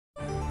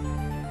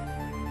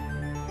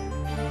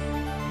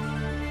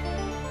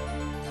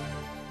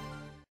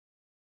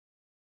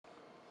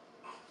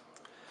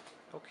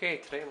Okay,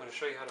 today I'm going to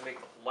show you how to make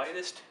the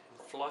lightest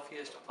and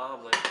fluffiest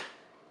omelet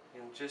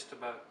in just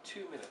about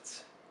 2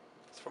 minutes.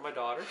 It's for my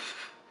daughter.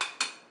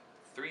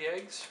 3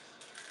 eggs,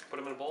 put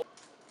them in a bowl.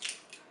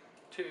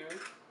 2,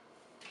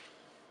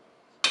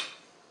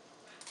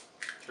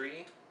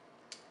 3.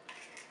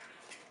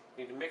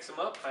 Need to mix them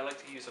up. I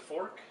like to use a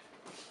fork.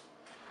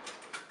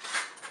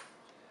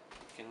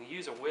 You can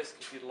use a whisk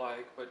if you'd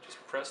like, but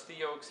just press the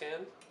yolks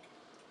in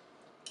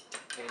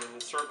and in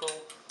a circle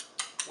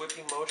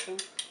whipping motion.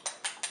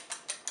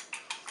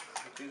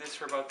 Do this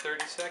for about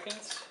 30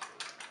 seconds.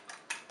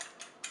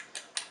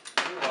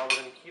 Meanwhile, we're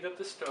going to heat up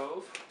the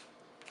stove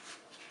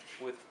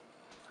with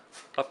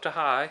up to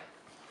high.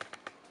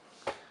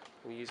 I'm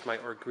going to use my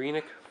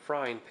Orgreenic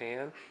frying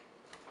pan.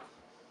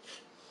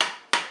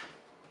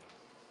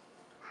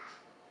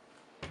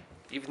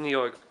 Even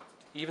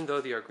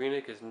though the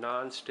Orgreenic is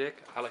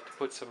non-stick, I like to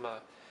put some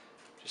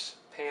just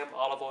Pam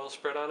olive oil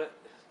spread on it.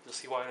 You'll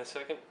see why in a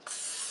second.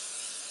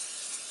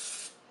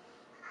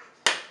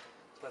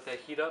 Let that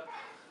heat up.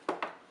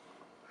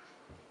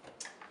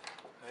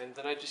 And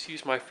then I just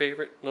use my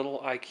favorite little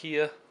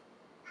IKEA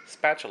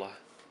spatula.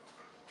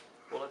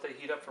 We'll let that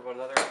heat up for about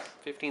another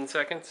 15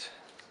 seconds.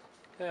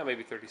 Yeah,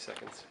 maybe 30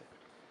 seconds.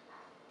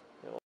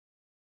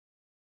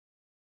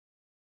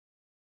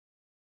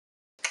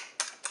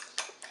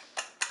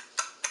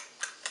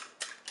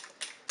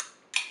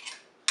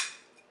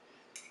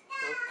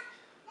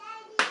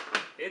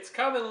 It's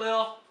coming,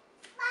 Lil.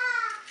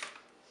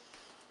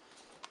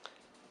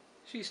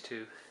 She's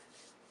 2.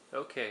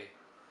 Okay.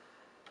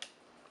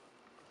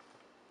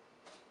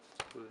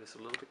 Move this a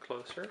little bit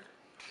closer.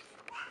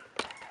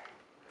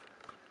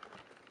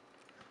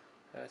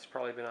 That's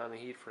probably been on the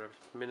heat for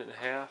a minute and a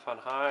half on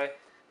high.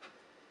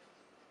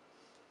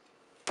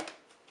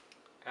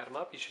 Add them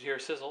up, you should hear a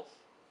sizzle.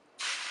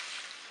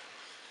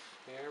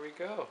 There we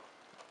go.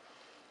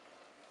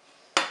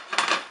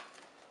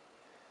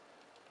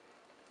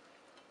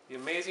 The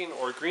amazing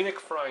Orgreenic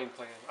frying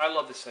pan. I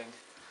love this thing.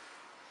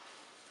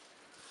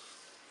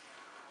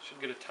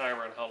 Should get a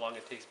timer on how long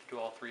it takes to do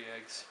all 3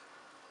 eggs.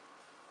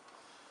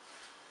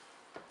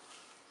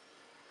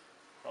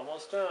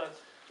 Almost done.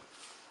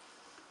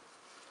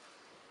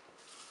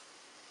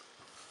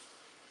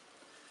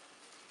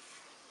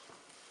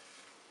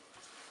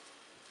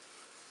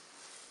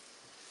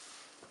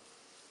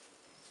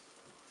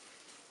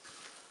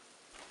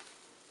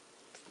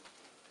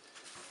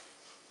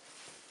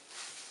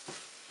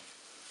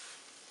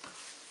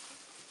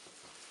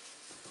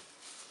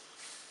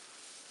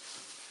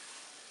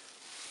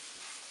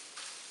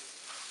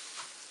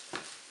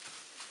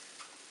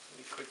 Let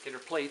me quick get her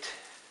plate.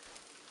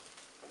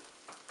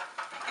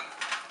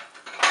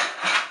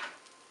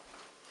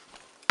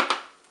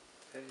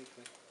 Okay,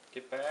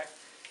 get back.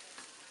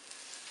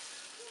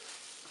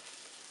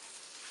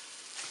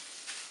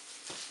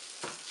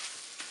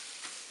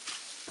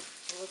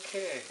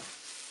 Okay,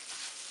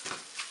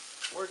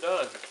 we're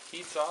done.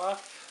 Heat's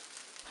off.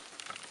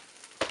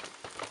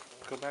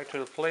 Go back to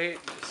the plate,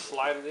 just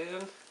slide it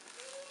in.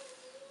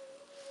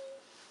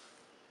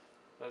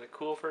 Let it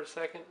cool for a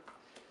second.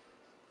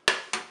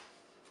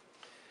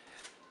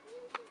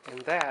 And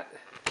that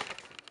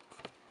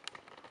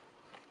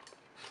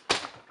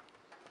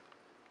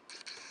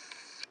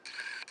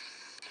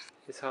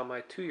is how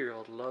my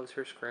 2-year-old loves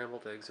her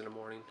scrambled eggs in the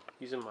morning,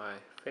 using my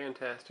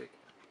fantastic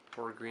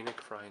Orgreenic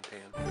frying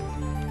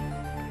pan.